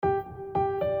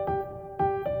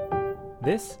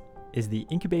This is the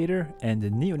Incubator and the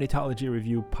Neonatology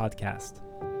Review podcast.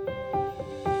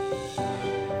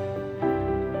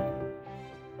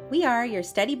 We are your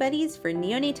study buddies for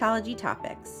neonatology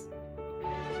topics.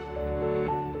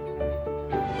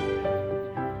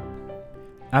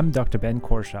 I'm Dr. Ben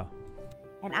Korshaw.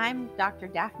 And I'm Dr.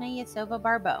 Daphne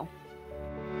Yasova-Barbeau.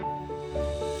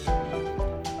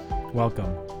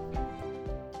 Welcome.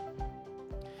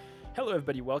 Hello,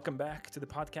 everybody. Welcome back to the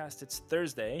podcast. It's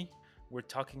Thursday. We're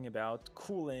talking about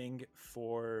cooling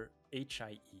for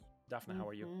HIE. Daphne, how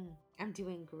are you? I'm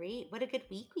doing great. What a good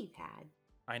week we've had.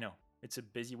 I know. It's a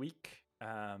busy week.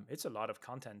 It's a lot of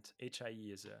content.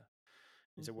 HIE is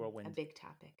a whirlwind. A big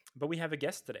topic. But we have a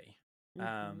guest today.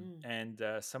 And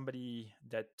somebody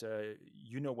that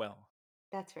you know well.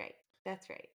 That's right.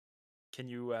 Can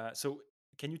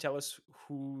you tell us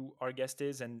who our guest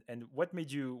is and what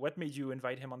made you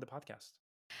invite him on the podcast?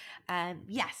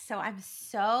 Yes, so I'm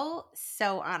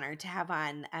so honored to have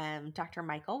on Dr.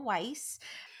 Michael Weiss,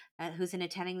 who's an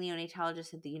attending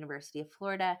neonatologist at the University of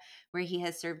Florida, where he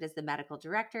has served as the medical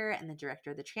director and the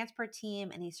director of the transport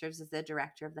team, and he serves as the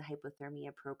director of the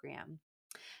hypothermia program.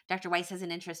 Dr. Weiss has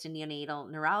an interest in neonatal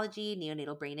neurology,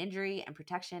 neonatal brain injury and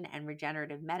protection, and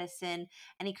regenerative medicine,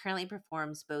 and he currently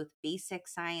performs both basic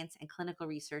science and clinical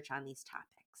research on these topics.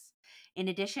 In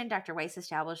addition, Dr. Weiss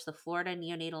established the Florida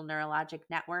Neonatal Neurologic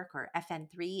Network, or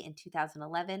FN3, in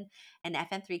 2011, and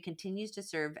FN3 continues to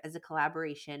serve as a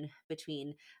collaboration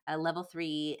between level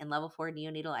 3 and level 4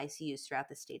 neonatal ICUs throughout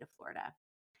the state of Florida.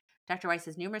 Dr. Weiss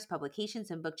has numerous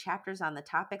publications and book chapters on the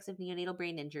topics of neonatal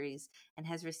brain injuries and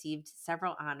has received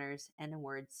several honors and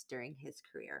awards during his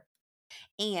career.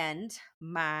 And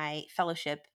my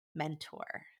fellowship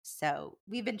mentor. So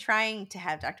we've been trying to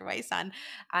have Dr. Weiss on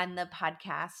the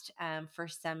podcast for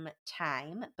some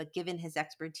time, but given his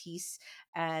expertise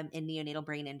in neonatal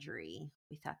brain injury,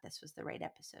 we thought this was the right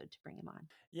episode to bring him on.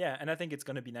 Yeah, and I think it's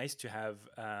going to be nice to have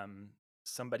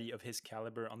somebody of his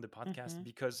caliber on the podcast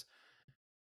because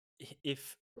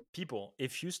if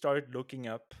you start looking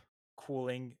up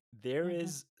cooling, there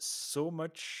is so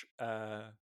much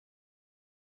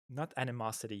not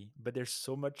animosity, but there's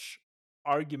so much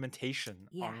argumentation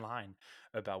online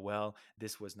about, well,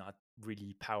 this was not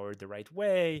really powered the right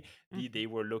way. They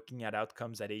were looking at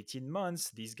outcomes at 18 months.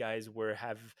 These guys what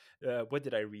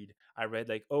did I read? I read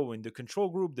like, oh, in the control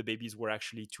group, the babies were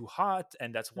actually too hot,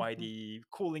 and that's why the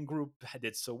cooling group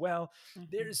did so well.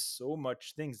 There's so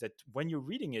much things that when you're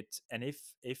reading it, and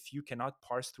if you cannot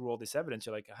parse through all this evidence,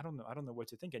 you're like, I don't know what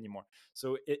to think anymore.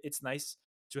 So it's nice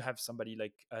to have somebody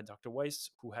like Dr.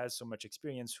 Weiss, who has so much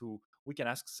experience, who we can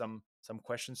ask some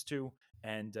questions to,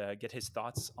 and get his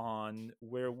thoughts on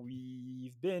where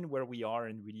we've been, where we are,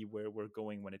 and really where we're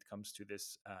going when it comes to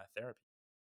this therapy.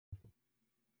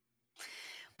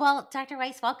 Well, Dr.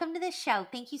 Weiss, welcome to the show.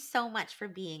 Thank you so much for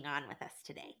being on with us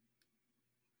today.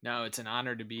 No, it's an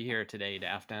honor to be here today,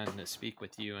 Daphne, and to speak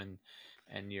with you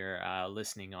and your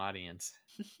listening audience.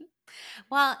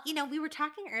 Well, we were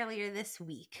talking earlier this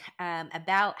week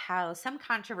about how some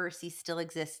controversy still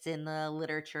exists in the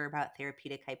literature about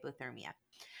therapeutic hypothermia.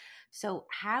 So,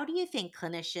 how do you think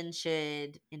clinicians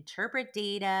should interpret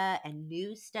data and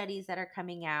new studies that are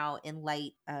coming out in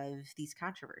light of these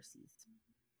controversies?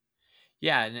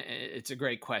 Yeah, and it's a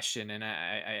great question, and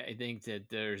I think that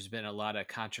there's been a lot of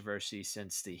controversy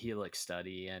since the Helix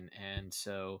study, and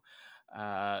so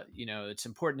it's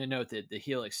important to note that the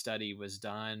Helix study was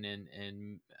done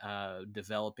in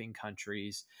developing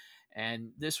countries,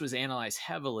 and this was analyzed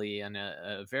heavily in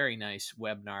a very nice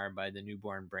webinar by the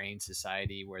Newborn Brain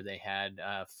Society, where they had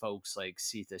folks like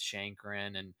Seetha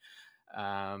Shankaran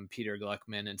and Peter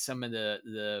Gluckman, and some of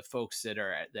the folks that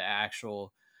are the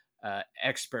actual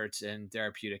experts in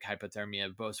therapeutic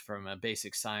hypothermia, both from a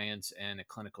basic science and a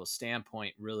clinical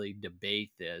standpoint, really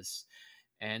debate this.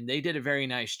 And they did a very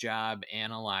nice job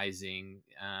analyzing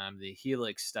the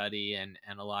Helix study and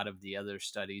a lot of the other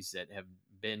studies that have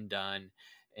been done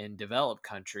in developed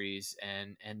countries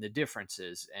and the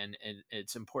differences. And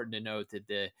it's important to note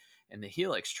that in the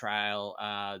Helix trial,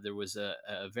 there was a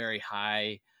very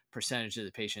high percentage of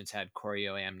the patients had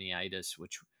chorioamnitis,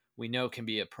 which we know can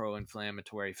be a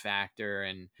pro-inflammatory factor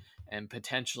and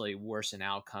potentially worsen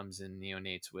outcomes in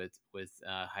neonates with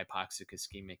hypoxic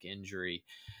ischemic injury.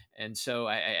 And so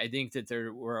I think that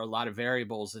there were a lot of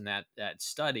variables in that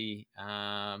study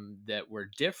that were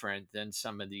different than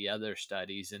some of the other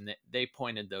studies, and they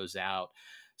pointed those out.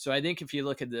 So I think if you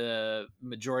look at the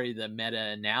majority of the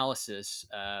meta-analysis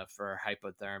for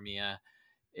hypothermia,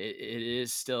 it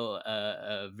is still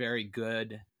a very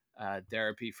good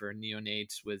therapy for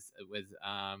neonates with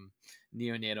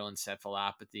neonatal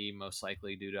encephalopathy, most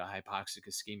likely due to hypoxic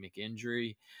ischemic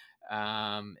injury.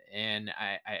 And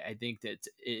I think that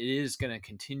it is going to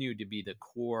continue to be the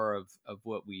core of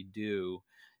what we do.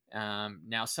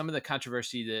 Now, some of the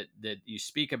controversy that you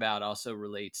speak about also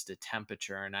relates to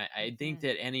temperature. And I think Mm-hmm.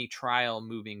 that any trial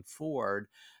moving forward,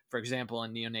 for example,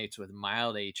 in neonates with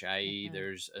mild HIE, Mm-hmm.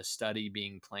 there's a study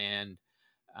being planned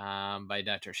by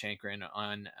Dr. Shankran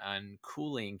on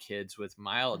cooling kids with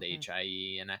mild Mm-hmm.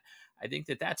 HIE. And I think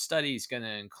that study is going to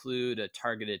include a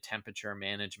targeted temperature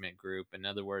management group. In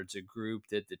other words, a group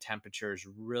that the temperature is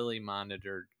really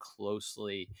monitored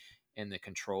closely in the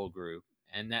control group.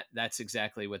 And that's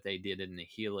exactly what they did in the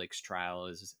Helix trial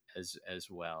as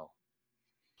well.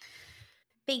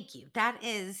 Thank you. That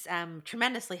is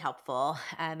tremendously helpful,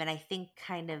 and I think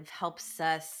kind of helps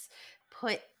us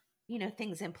put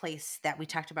things in place that we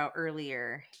talked about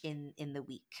earlier in the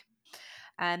week.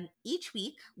 Each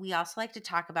week, we also like to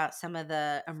talk about some of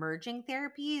the emerging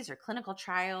therapies or clinical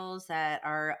trials that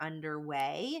are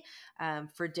underway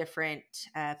for different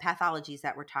pathologies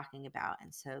that we're talking about.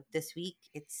 And so this week,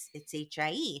 it's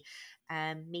HIE.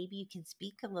 Maybe you can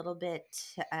speak a little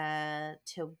bit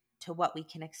to what we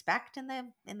can expect in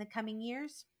the coming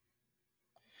years.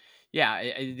 Yeah,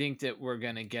 I think that we're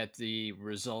going to get the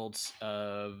results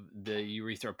of the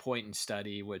erythropoietin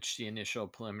study, which the initial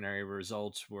preliminary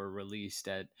results were released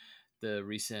at the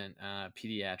recent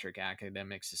Pediatric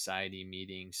Academic Society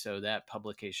meeting. So that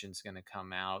publication is going to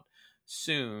come out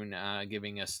soon,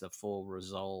 giving us the full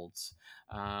results.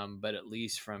 But at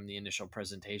least from the initial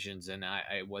presentations, and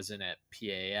I wasn't at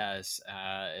PAS,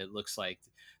 it looks like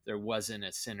there wasn't a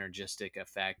synergistic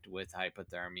effect with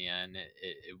hypothermia, and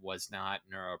it was not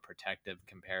neuroprotective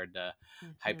compared to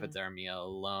Hmm. hypothermia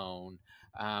alone.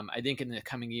 I think in the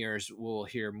coming years we'll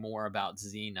hear more about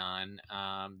Xenon.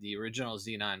 The original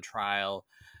Xenon trial,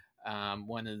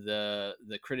 one of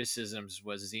the criticisms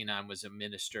was Xenon was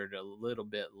administered a little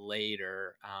bit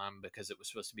later because it was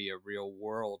supposed to be a real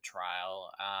world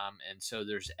trial, and so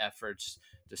there's efforts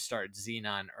to start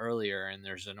Xenon earlier, and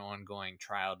there's an ongoing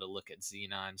trial to look at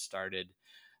Xenon started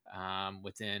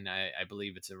within I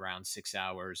believe it's around 6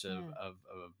 hours Mm. of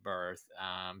birth,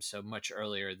 so much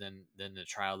earlier than the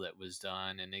trial that was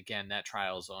done, and again that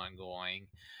trial is ongoing.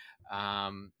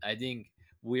 I think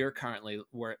we're currently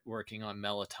working on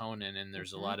melatonin, and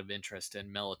there's a Hmm. lot of interest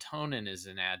in melatonin as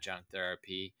an adjunct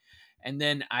therapy. And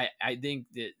then I think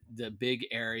that the big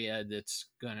area that's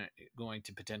going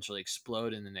to potentially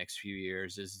explode in the next few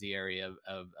years is the area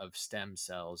of stem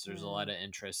cells. There's a lot Mm. of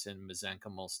interest in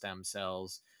mesenchymal stem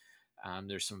cells.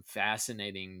 There's some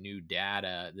fascinating new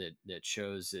data that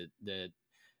shows that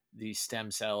these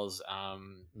stem cells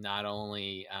not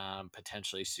only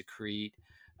potentially secrete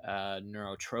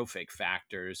neurotrophic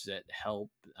factors that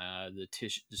help the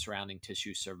surrounding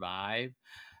tissue survive,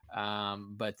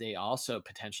 but they also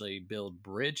potentially build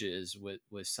bridges with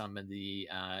some of the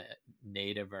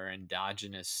native or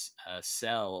endogenous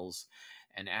cells.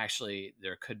 And actually,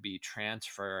 there could be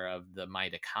transfer of the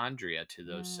mitochondria to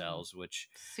those Mm. cells, which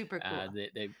Super uh, cool. they,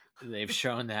 they've they've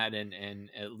shown that in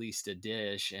at least a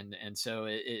dish, and so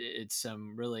it's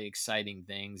some really exciting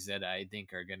things that I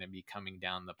think are going to be coming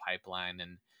down the pipeline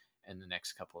in the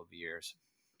next couple of years.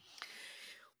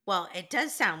 Well, it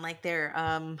does sound like there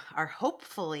are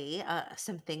hopefully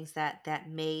some things that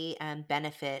may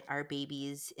benefit our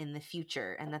babies in the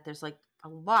future, and that there's like a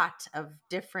lot of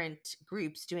different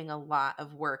groups doing a lot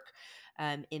of work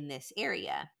in this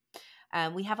area.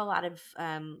 We have a lot of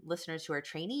listeners who are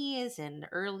trainees and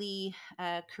early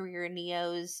career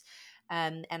neos.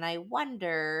 And I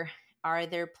wonder, are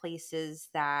there places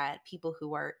that people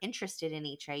who are interested in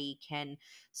HIE can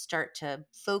start to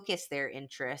focus their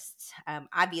interests?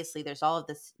 Obviously, there's all of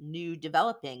this new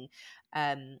developing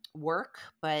work,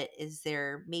 but is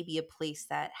there maybe a place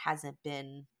that hasn't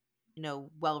been,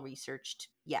 well researched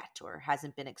yet or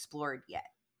hasn't been explored yet?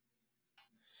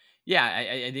 Yeah,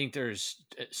 I think there's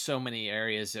so many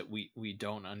areas that we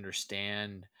don't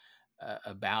understand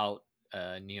about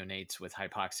neonates with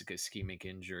hypoxic ischemic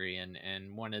injury,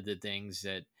 and one of the things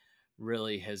that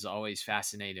really has always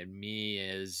fascinated me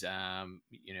is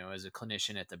as a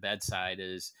clinician at the bedside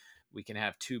is we can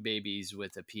have two babies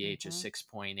with a pH of Hmm.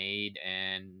 6.8,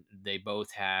 and they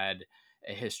both had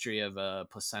a history of a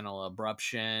placental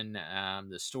abruption.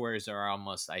 The stories are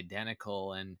almost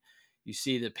identical, and you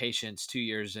see the patients 2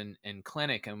 years in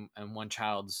clinic, and one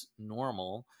child's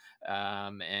normal,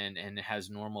 and has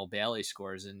normal Bailey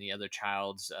scores, and the other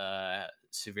child's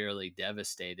severely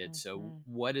devastated. So, Hmm.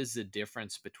 what is the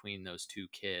difference between those two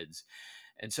kids?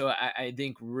 And so I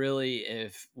think really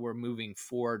if we're moving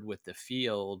forward with the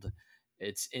field,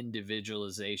 it's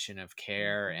individualization of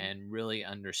care Mm-hmm. and really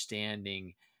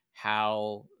understanding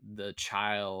how the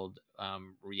child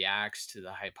reacts to the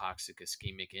hypoxic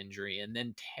ischemic injury, and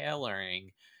then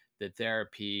tailoring the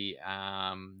therapy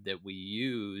that we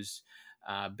use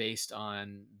based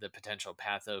on the potential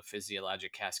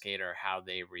pathophysiologic cascade or how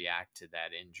they react to that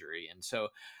injury. And so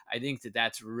I think that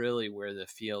that's really where the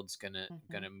field's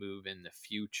Mm-hmm. gonna move in the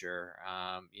future.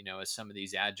 As some of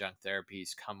these adjunct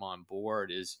therapies come on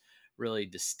board, is really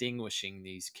distinguishing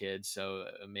these kids. So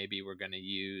maybe we're going to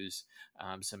use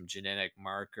some genetic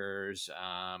markers,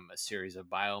 a series of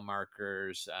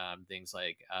biomarkers, things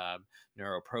like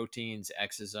neuroproteins,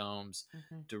 exosomes,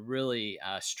 Mm-hmm. to really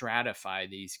stratify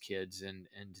these kids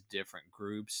into different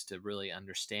groups to really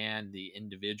understand the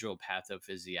individual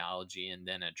pathophysiology and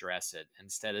then address it,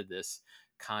 instead of this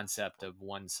concept of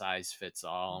one size fits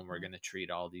all and we're Mm-hmm. going to treat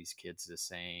all these kids the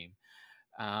same.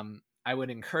 I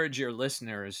would encourage your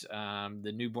listeners.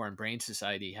 The Newborn Brain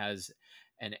Society has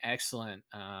an excellent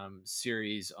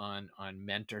series on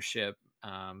mentorship.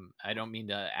 I don't mean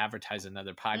to advertise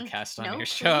another podcast on No, your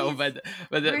show, please.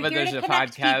 but We're here there's to a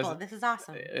connect podcast. people. This is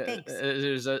awesome. Thanks.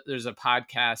 There's a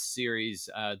podcast series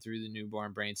through the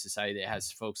Newborn Brain Society that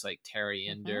has folks like Terry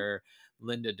Mm-hmm. Ender,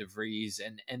 Linda DeVries,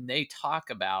 and they talk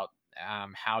about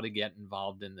how to get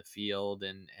involved in the field,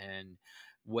 and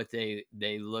what they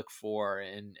look for,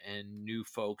 and new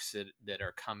folks that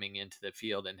are coming into the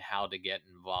field, and how to get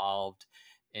involved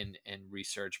in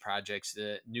research projects.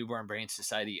 The Newborn Brain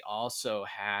Society also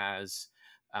has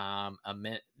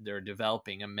they're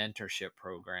developing a mentorship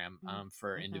program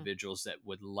for Mm-hmm. individuals that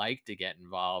would like to get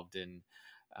involved in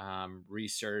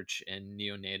research in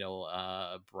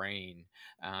neonatal brain,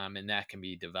 and that can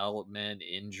be development,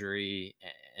 injury,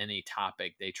 any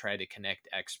topic. They try to connect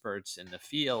experts in the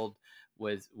field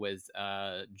with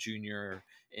junior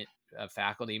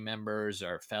faculty members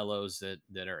or fellows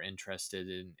that are interested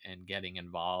in getting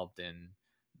involved and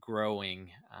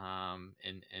growing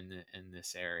in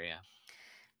this area.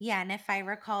 Yeah, and if I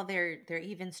recall, they're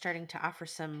even starting to offer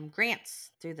some grants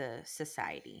through the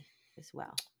society as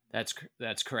well.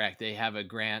 That's correct. They have a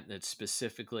grant that's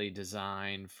specifically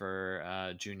designed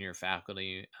for junior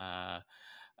faculty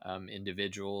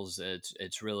individuals.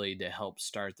 It's really to help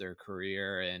start their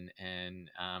career, and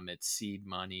it's seed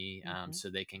money, Mm-hmm. so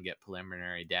they can get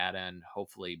preliminary data and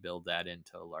hopefully build that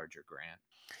into a larger grant.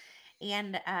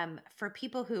 And for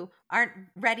people who aren't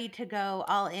ready to go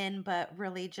all in, but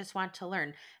really just want to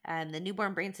learn, the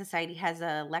Newborn Brain Society has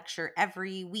a lecture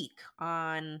every week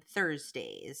on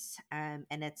Thursdays, and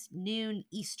it's noon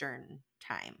Eastern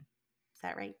time. Is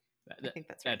that right? I think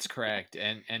that's right. That's Yeah. correct.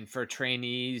 And for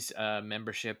trainees,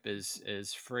 membership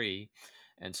is free,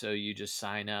 and so you just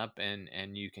sign up,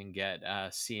 and you can get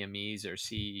CMEs or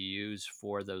CEUs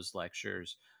for those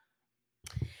lectures.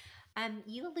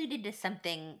 You alluded to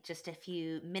something just a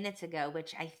few minutes ago,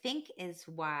 which I think is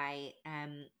why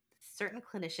certain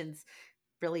clinicians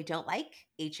really don't like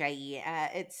HIE.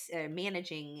 It's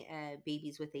managing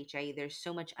babies with HIE. There's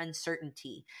so much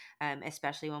uncertainty,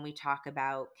 especially when we talk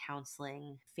about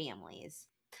counseling families.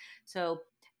 So,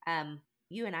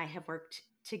 you and I have worked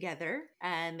together,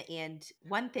 and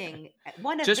one thing,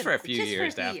 one of Just the for a few just for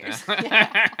a years, few Daphne. years,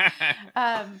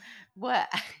 yeah. What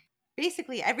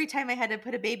basically every time I had to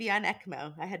put a baby on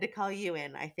ECMO, I had to call you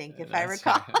in. I think, if I That's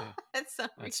recall. That's so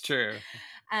that's true.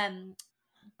 um,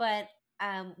 but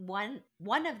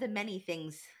one of the many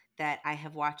things that I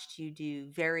have watched you do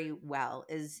very well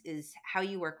is how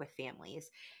you work with families.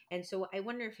 And so I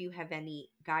wonder if you have any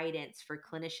guidance for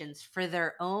clinicians for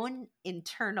their own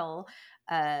internal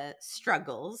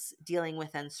struggles dealing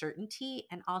with uncertainty,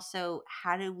 and also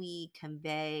how do we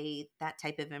convey that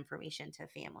type of information to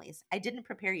families. I didn't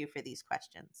prepare you for these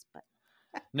questions, but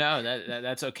No,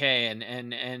 that's okay,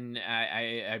 and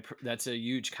that's a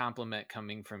huge compliment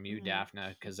coming from you, Mhm.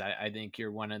 Daphne, because I think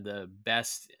you're one of the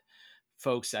best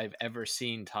folks I've ever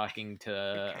seen talking You're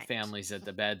to kind. families at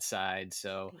the bedside.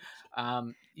 So, Thank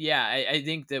you. yeah, I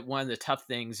think that one of the tough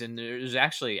things, and there's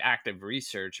actually active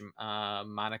research.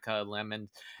 Monica Lemon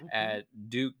Hmm. at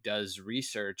Duke does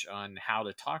research on how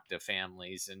to talk to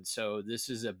families, and so this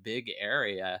is a big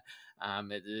area.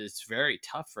 It's very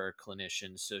tough for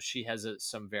clinicians, so she has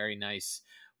some very nice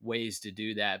ways to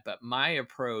do that. But my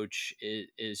approach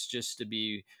is just to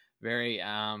be very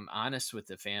honest with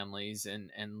the families,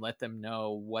 and let them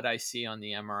know what I see on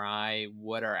the MRI,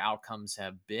 what our outcomes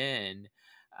have been.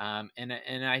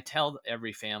 And I tell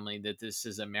every family that this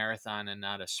is a marathon and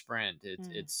not a sprint.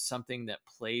 It's something that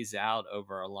plays out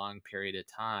over a long period of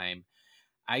time.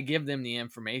 I give them the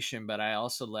information, but I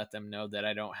also let them know that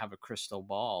I don't have a crystal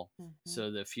ball.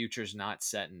 So the future's not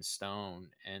set in stone.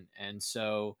 And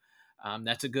so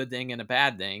that's a good thing and a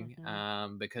bad thing,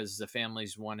 because the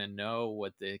families want to know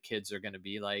what the kids are going to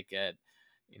be like at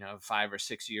 5 or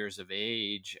 6 years of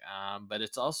age. But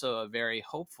it's also a very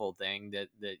hopeful thing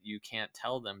that you can't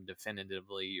tell them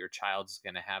definitively your child's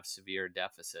going to have severe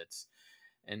deficits.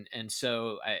 And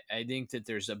so I think that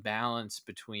there's a balance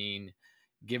between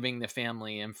giving the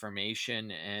family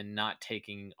information and not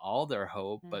taking all their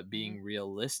hope, but being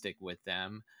realistic with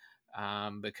them,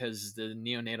 because the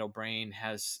neonatal brain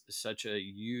has such a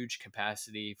huge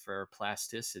capacity for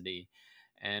plasticity.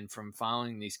 And from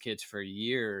following these kids for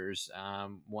years,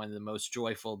 one of the most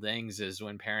joyful things is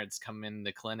when parents come in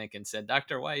the clinic and said,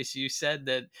 Dr. Weiss, you said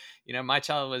that, my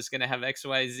child was going to have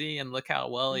XYZ and look how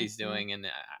well he's doing. And,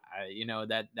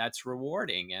 that's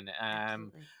rewarding. And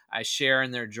I share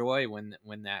in their joy when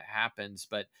that happens.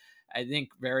 But I think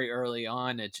very early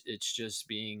on, it's just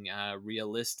being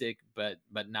realistic, but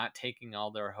not taking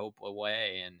all their hope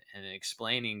away, and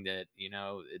explaining that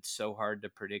it's so hard to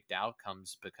predict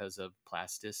outcomes because of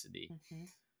plasticity.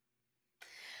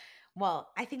 Well,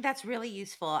 I think that's really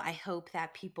useful. I hope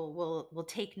that people will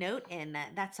take note, and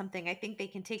that's something I think they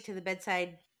can take to the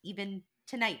bedside even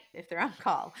tonight if they're on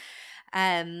call.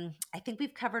 I think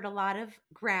we've covered a lot of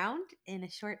ground in a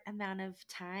short amount of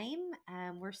time.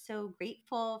 We're so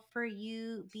grateful for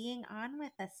you being on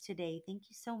with us today. Thank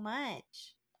you so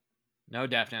much. No,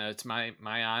 Daphne, it's my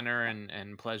honor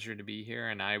and pleasure to be here,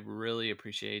 and I really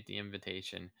appreciate the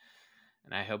invitation.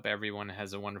 And I hope everyone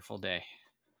has a wonderful day.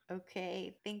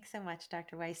 Okay. Thanks so much,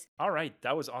 Dr. Weiss. All right.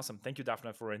 That was awesome. Thank you,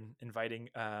 Daphne, for inviting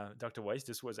Dr. Weiss.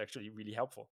 This was actually really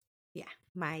helpful. Yeah,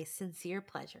 my sincere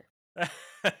pleasure.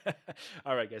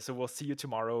 All right, guys. So we'll see you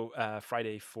tomorrow,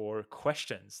 Friday, for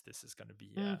questions. This is going to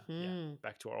be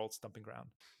back to our old stomping ground.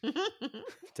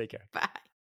 Take care. Bye.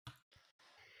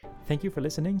 Thank you for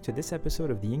listening to this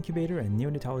episode of the Incubator and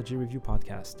Neonatology Review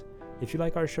podcast. If you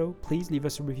like our show, please leave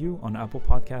us a review on Apple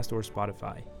Podcast or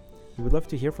Spotify. We would love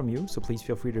to hear from you, so please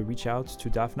feel free to reach out to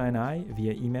Daphne and I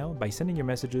via email by sending your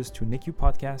messages to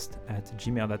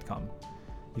nicupodcast@gmail.com.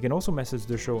 You can also message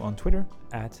the show on Twitter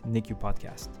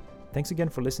 @NICUPodcast. Thanks again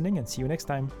for listening, and see you next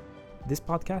time. This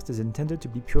podcast is intended to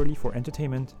be purely for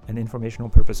entertainment and informational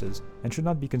purposes and should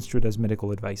not be construed as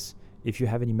medical advice. If you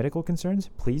have any medical concerns,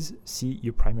 please see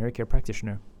your primary care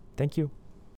practitioner. Thank you.